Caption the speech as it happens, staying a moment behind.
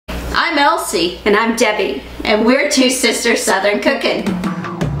I'm Elsie. And I'm Debbie. And we're two sisters Southern cooking.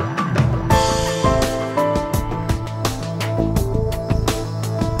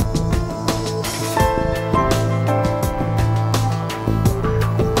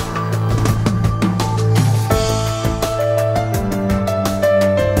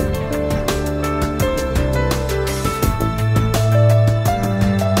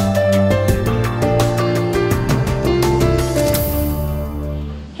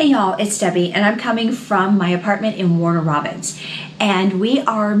 Hey y'all, it's Debbie and I'm coming from my apartment in Warner Robins, and we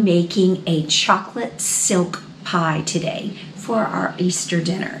are making a chocolate silk pie today for our Easter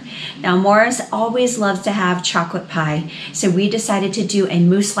dinner. Now Morris always loves to have chocolate pie, so we decided to do a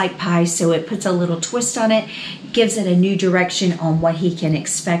mousse-like pie so it puts a little twist on it, gives it a new direction on what he can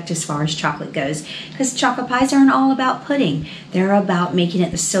expect as far as chocolate goes, because chocolate pies aren't all about pudding. They're about making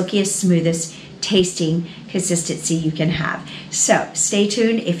it the silkiest, smoothest tasting consistency you can have. So stay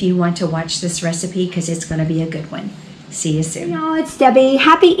tuned if you want to watch this recipe because it's going to be a good one. See you soon. Y'all, it's Debbie.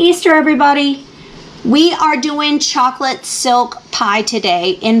 Happy Easter, everybody. We are doing chocolate silk pie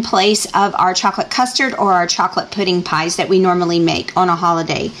today in place of our chocolate custard or our chocolate pudding pies that we normally make on a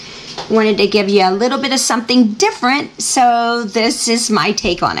holiday. Wanted to give you a little bit of something different, so this is my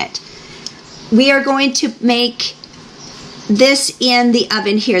take on it. We are going to make this in the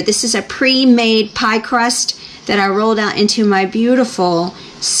oven here. This is a pre-made pie crust that I rolled out into my beautiful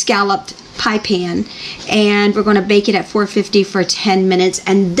scalloped pie pan, and we're going to bake it at 450 for 10 minutes,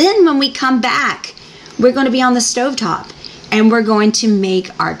 and then when we come back we're going to be on the stovetop and we're going to make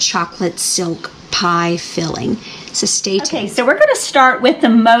our chocolate silk pie filling. So stay tuned. Okay, so we're going to start with the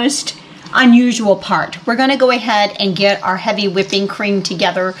most unusual part. We're going to go ahead and get our heavy whipping cream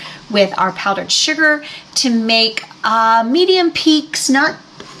together with our powdered sugar to make medium peaks. We don't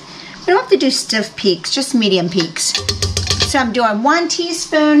have to do stiff peaks, just medium peaks. So I'm doing 1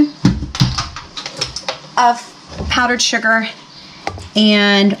 teaspoon of powdered sugar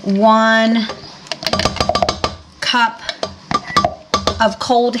and 1 cup of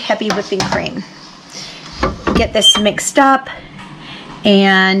cold heavy whipping cream. Get this mixed up,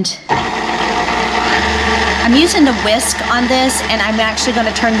 and I'm using the whisk on this, and I'm actually going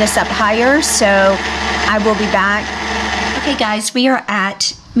to turn this up higher, so I will be back. Okay guys, we are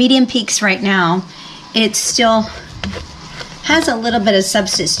at medium peaks right now. It still has a little bit of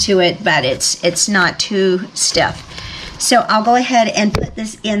substance to it, but it's not too stiff. So I'll go ahead and put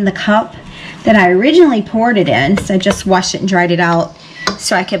this in the cup that I originally poured it in. So I just washed it and dried it out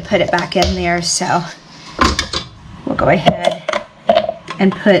so I could put it back in there. So we'll go ahead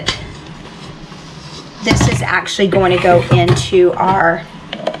and put, this is actually going to go into our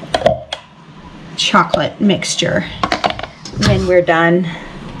chocolate mixture when we're done,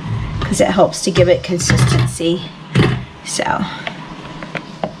 because it helps to give it consistency. So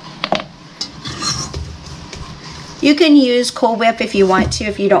you can use Cool Whip if you want to,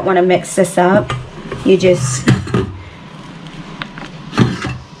 if you don't want to mix this up. You just,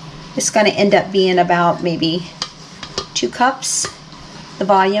 it's going to end up being about maybe 2 cups. The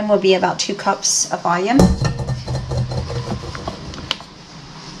volume will be about 2 cups of volume.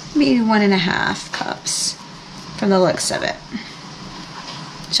 Maybe 1.5 cups from the looks of it.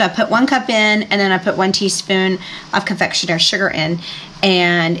 So I put 1 cup in, and then I put 1 teaspoon of confectioner's sugar in,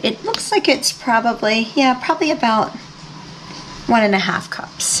 and it looks like it's probably, yeah, probably about 1.5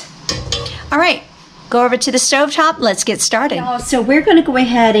 cups. All right, go over to the stovetop. Let's get started. So we're going to go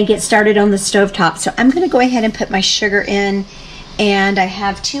ahead and get started on the stovetop. So I'm going to go ahead and put my sugar in, and I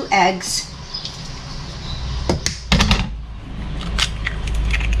have 2 eggs.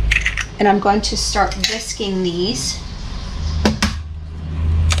 And I'm going to start whisking these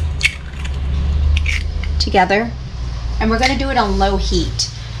together, and we're going to do it on low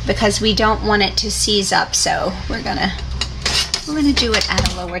heat because we don't want it to seize up, so we're gonna do it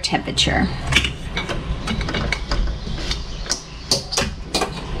at a lower temperature.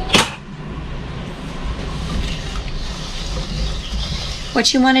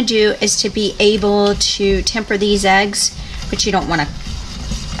 What you want to do is to be able to temper these eggs, but you don't want to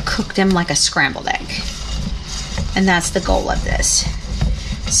cook them like a scrambled egg, and that's the goal of this.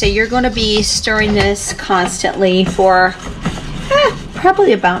 So you're going to be stirring this constantly for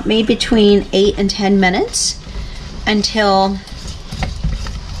probably about maybe between 8 and 10 minutes until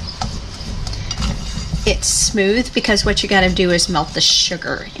it's smooth, because what you got to do is melt the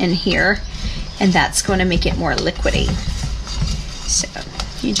sugar in here, and that's going to make it more liquidy. So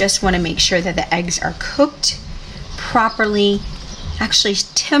you just want to make sure that the eggs are cooked properly, actually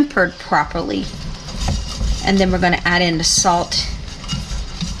tempered properly, and then we're going to add in the salt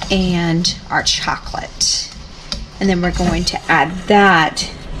and our chocolate, and then we're going to add that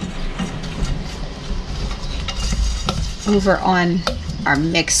over on our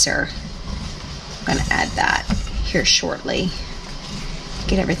mixer. I'm gonna add that here shortly.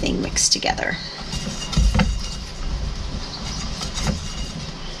 Get everything mixed together.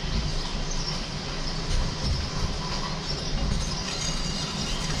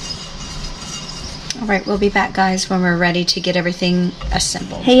 All right, we'll be back, guys, when we're ready to get everything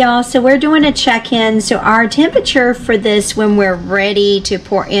assembled. Hey, y'all, so we're doing a check-in. So our temperature for this when we're ready to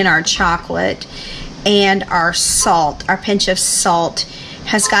pour in our chocolate and our salt, our pinch of salt,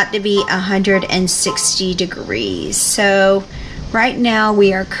 has got to be 160 degrees. So right now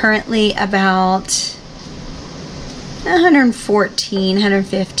we are currently about 114,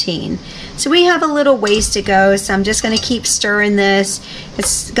 115. So we have a little ways to go, so I'm just going to keep stirring this.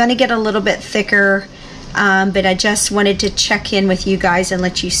 It's going to get a little bit thicker, but I just wanted to check in with you guys and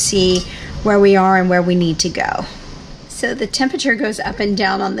let you see where we are and where we need to go. So the temperature goes up and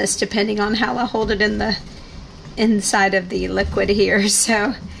down on this depending on how I hold it in the inside of the liquid here.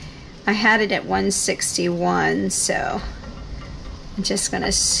 So I had it at 161, so I'm just going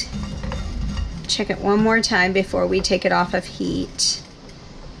to check it one more time before we take it off of heat,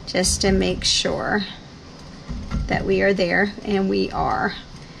 just to make sure that we are there, and we are.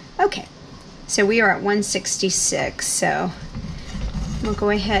 Okay, so we are at 166, so we'll go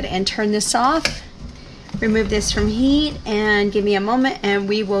ahead and turn this off, remove this from heat, and give me a moment and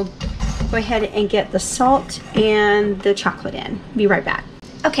we will go ahead and get the salt and the chocolate in. Be right back.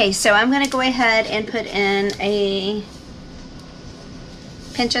 Okay, so I'm going to go ahead and put in a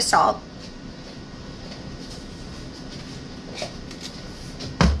pinch of salt.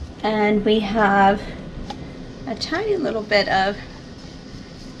 And we have a tiny little bit of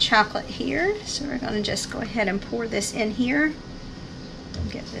chocolate here. So we're going to just go ahead and pour this in here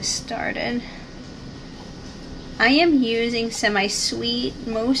and get this started. I am using semi-sweet.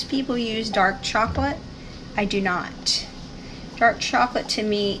 Most people use dark chocolate. I do not. Dark chocolate to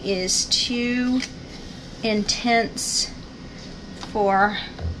me is too intense for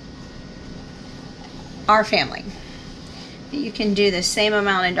our family. You can do the same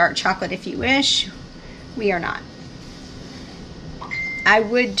amount in dark chocolate if you wish. We are not. I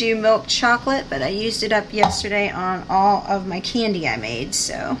would do milk chocolate, but I used it up yesterday on all of my candy I made,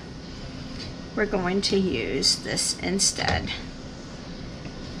 so we're going to use this instead.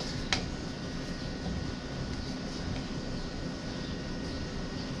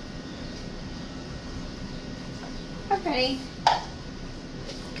 Alrighty.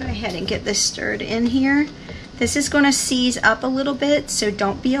 Go ahead and get this stirred in here. This is going to seize up a little bit, so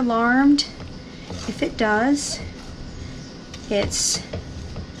don't be alarmed if it does. It's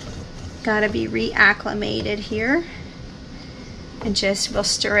got to be reacclimated here. And just we'll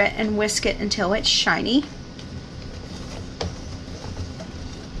stir it and whisk it until it's shiny.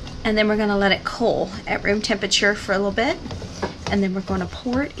 And then we're going to let it cool at room temperature for a little bit. And then we're going to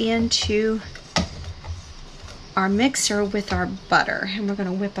pour it into our mixer with our butter. And we're going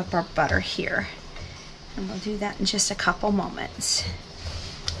to whip up our butter here. And we'll do that in just a couple moments.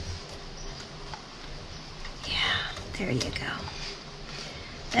 Yeah, there you go.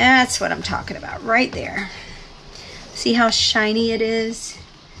 That's what I'm talking about right there. See how shiny it is?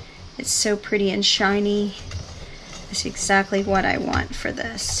 It's so pretty and shiny. That's exactly what I want for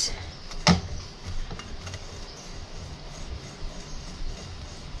this.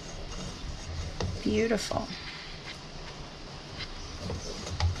 Beautiful.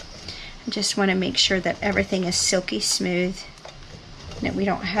 I just want to make sure that everything is silky smooth and that we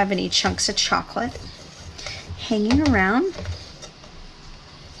don't have any chunks of chocolate hanging around.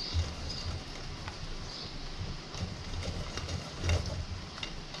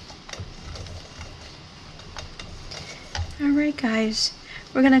 Alright guys,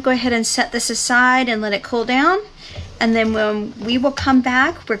 we're going to go ahead and set this aside and let it cool down, and then when we will come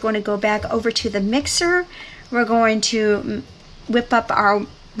back, we're going to go back over to the mixer. We're going to whip up our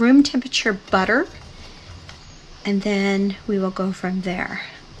room temperature butter, and then we will go from there.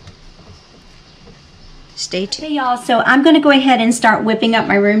 Stay tuned. Hey y'all, so I'm going to go ahead and start whipping up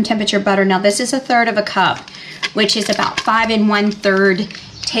my room temperature butter. Now this is 1/3 of a cup, which is about 5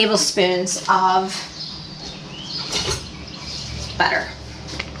 1/3 tablespoons of butter.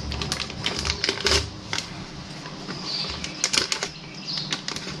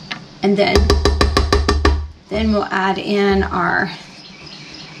 And then we'll add in our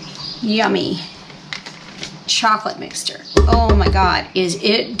yummy chocolate mixture. Oh my God, is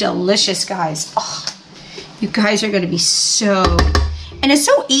it delicious, guys. Oh, you guys are gonna be so, and it's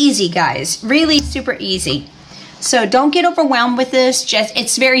so easy, guys, really super easy. So don't get overwhelmed with this.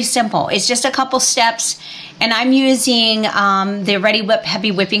 It's very simple. It's just a couple steps. And I'm using the reddiwhip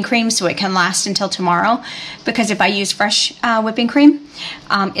heavy whipping cream so it can last until tomorrow. Because if I use fresh whipping cream,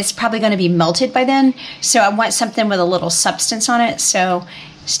 it's probably going to be melted by then. So I want something with a little substance on it. So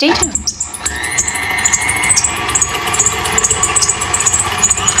stay tuned.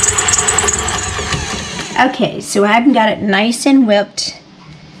 Okay, so I've got it nice and whipped.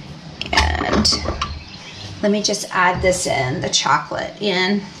 And let me just add this in, the chocolate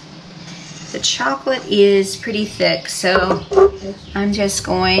in. The chocolate is pretty thick, so I'm just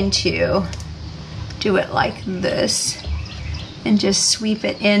going to do it like this and just sweep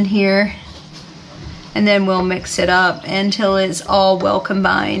it in here, and then we'll mix it up until it's all well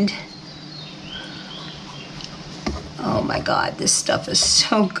combined. Oh my God, this stuff is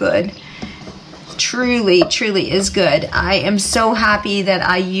so good. Truly, truly is good. I am so happy that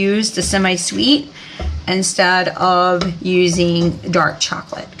I used the semi-sweet instead of using dark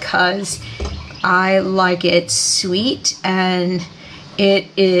chocolate, because I like it sweet and it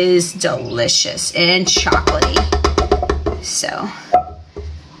is delicious and chocolatey. So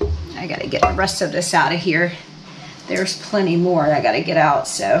I gotta get the rest of this out of here. There's plenty more I gotta get out,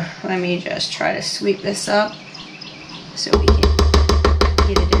 so let me just try to sweep this up so we can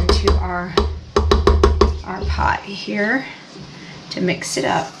get it into our pot here to mix it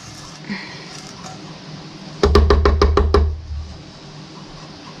up.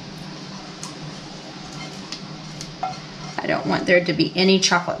 I don't want there to be any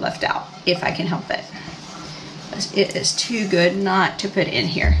chocolate left out if I can help it. It is too good not to put in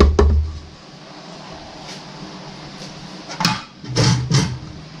here.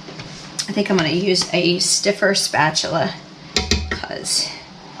 I think I'm going to use a stiffer spatula because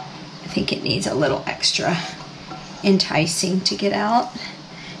I think it needs a little extra enticing to get out,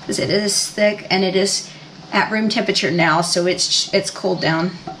 because it is thick and it is at room temperature now, so it's cooled down,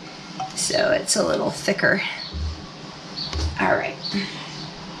 so it's a little thicker. All right.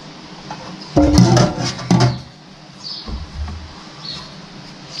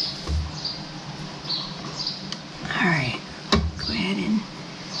 All right, go ahead and,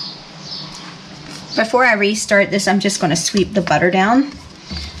 before I restart this, I'm just going to sweep the butter down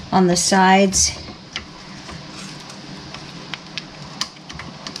on the sides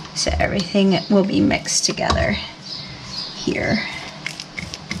so everything will be mixed together here.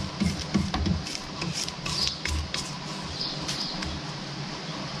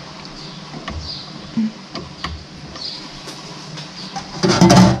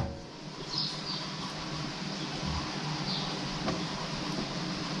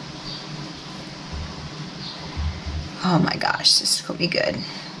 Oh my gosh, this is gonna be good.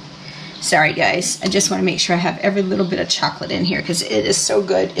 Sorry guys, I just want to make sure I have every little bit of chocolate in here because it is so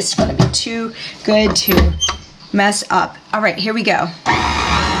good. It's going to be too good to mess up. All right, here we go.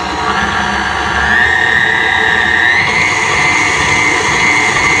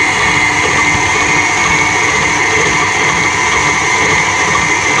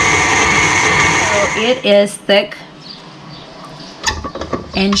 So it is thick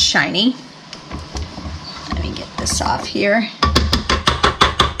and shiny. Let me get this off here.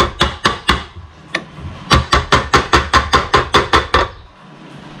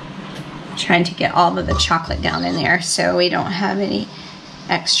 Trying to get all of the chocolate down in there so we don't have any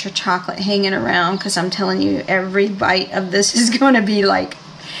extra chocolate hanging around, because I'm telling you, every bite of this is going to be like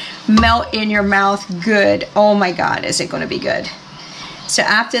melt in your mouth good. Oh my God, is it going to be good. So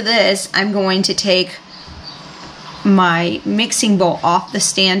after this, I'm going to take my mixing bowl off the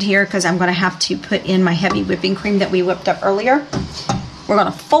stand here because I'm going to have to put in my heavy whipping cream that we whipped up earlier. We're going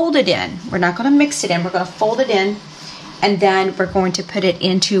to fold it in. We're not going to mix it in. We're going to fold it in. And then we're going to put it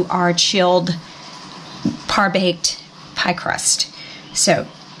into our chilled par-baked pie crust. So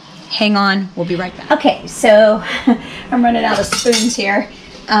hang on, we'll be right back. Okay, so I'm running out of spoons here.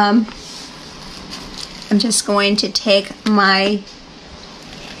 I'm just going to take my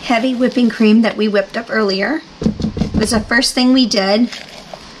heavy whipping cream that we whipped up earlier. It was the first thing we did.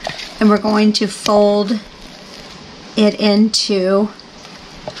 And we're going to fold it into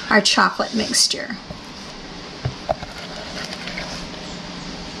our chocolate mixture.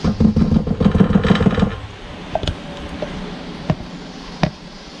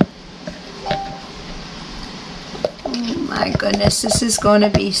 My goodness, this is going to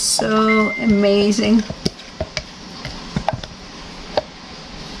be so amazing.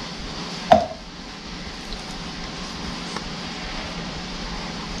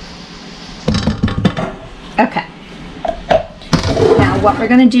 Okay. Now what we're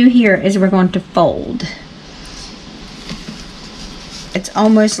going to do here is we're going to fold. It's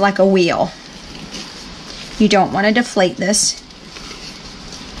almost like a wheel. You don't want to deflate this.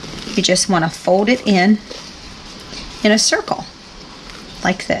 You just want to fold it in a circle,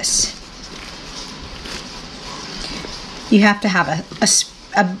 like this. You have to have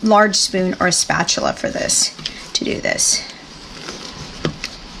a large spoon or a spatula for this, to do this.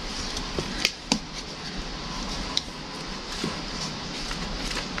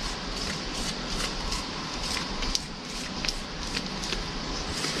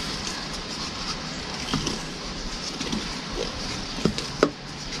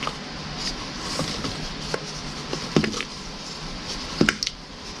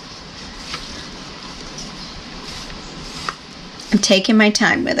 I'm taking my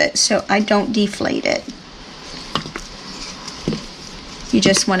time with it so I don't deflate it. You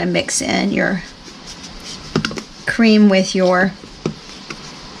just want to mix in your cream with your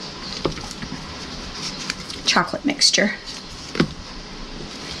chocolate mixture.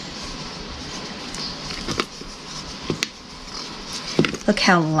 Look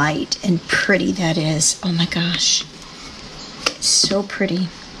how light and pretty that is. Oh my gosh. It's so pretty.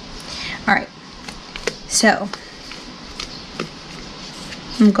 All right. So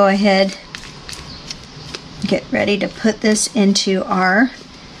I'm gonna go ahead, get ready to put this into our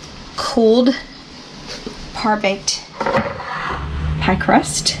cooled par-baked pie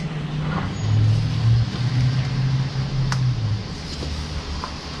crust.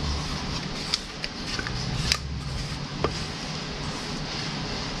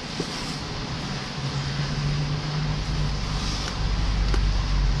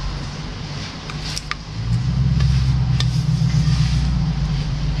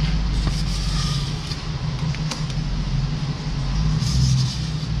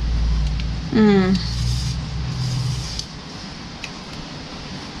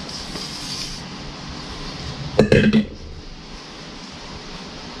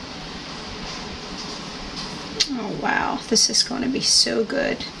 Oh wow, this is going to be so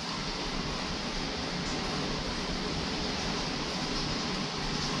good.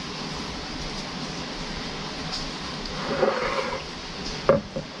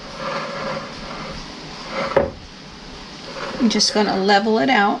 I'm just going to level it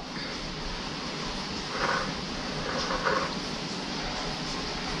out.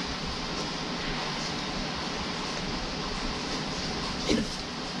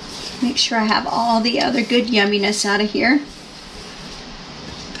 Make sure I have all the other good yumminess out of here.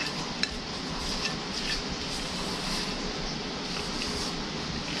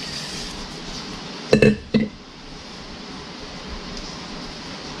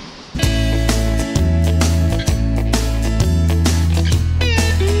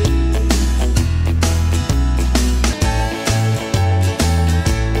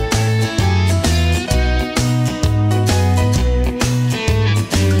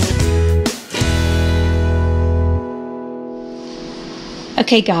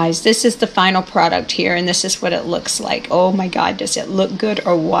 Okay guys, this is the final product here, and this is what it looks like. Oh my God, does it look good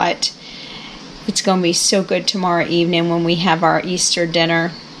or what? It's going to be so good tomorrow evening when we have our Easter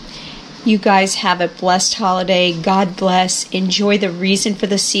dinner. You guys have a blessed holiday. God bless. Enjoy the reason for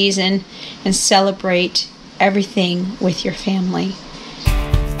the season and celebrate everything with your family.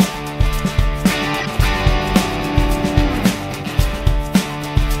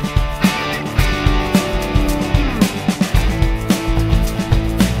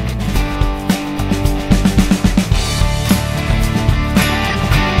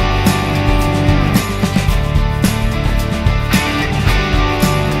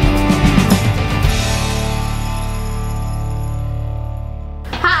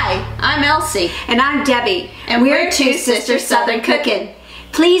 I'm Elsie. And I'm Debbie. And we're two sisters Southern Cooking.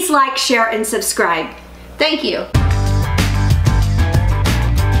 Please like, share, and subscribe. Thank you.